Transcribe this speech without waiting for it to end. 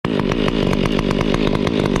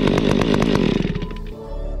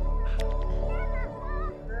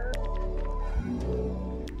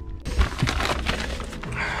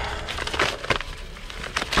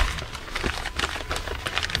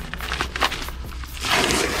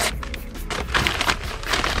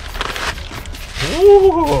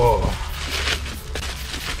Ooh.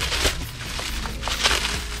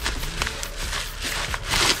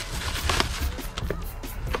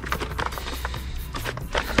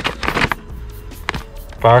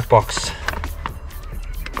 Barkbox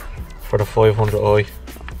for the 500i.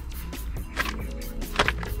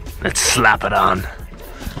 Let's slap it on.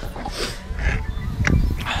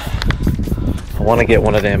 I want to get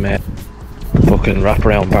one of them fucking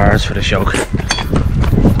wraparound bars for the choke.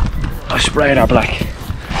 I sprayed our black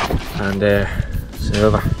and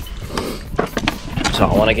silver. So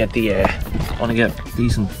I want to get the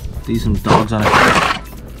decent dogs on it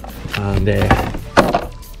and a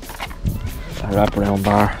wraparound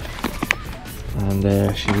bar, and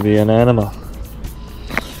she'll be an animal.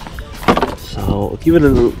 So I'll give it a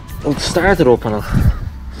little. I'll start it up and I'll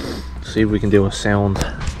see if we can do a sound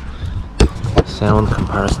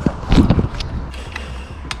comparison.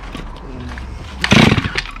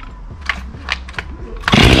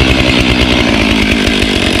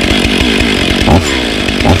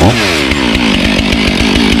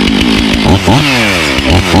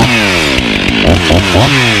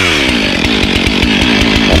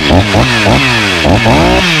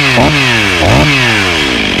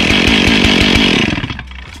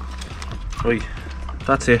 Right,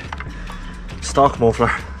 that's it. Stock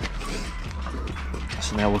muffler.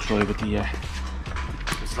 So now we'll try with the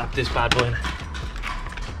slap this bad boy in.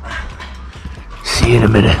 See you in a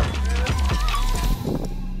minute.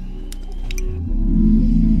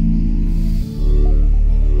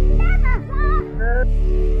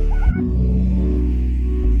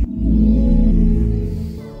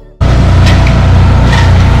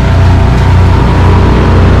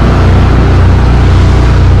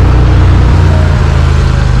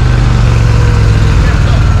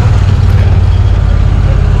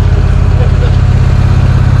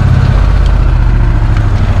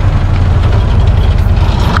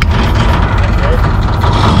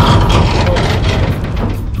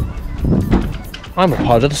 I'm a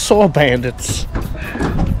part of the Sawbandits.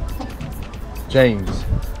 James.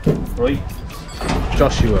 Right.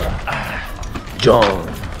 Joshua. John.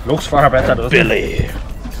 Looks far better, doesn't it? Billy.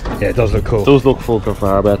 Yeah, it does look cool. It does look fucking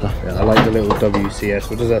far better. Yeah, I like the little WCS.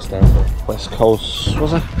 What does that stand for? West Coast.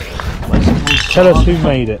 Was it? West Coast. Tell us who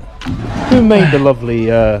made it. Who made the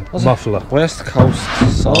lovely muffler? West Coast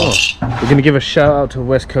Saw. Oh. We're going to give a shout out to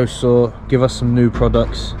West Coast Saw. Give us some new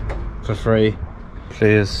products for free.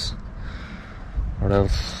 Please. Or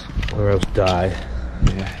else die.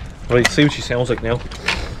 Yeah. Right, see what she sounds like now.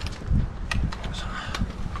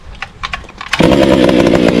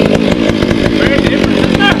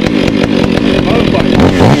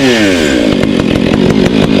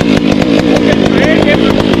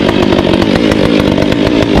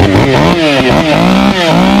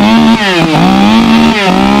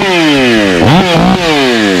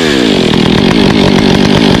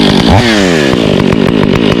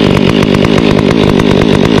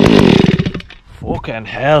 Fucking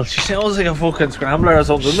hell, she sounds like a fucking scrambler or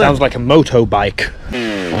something. Sounds like a motorbike.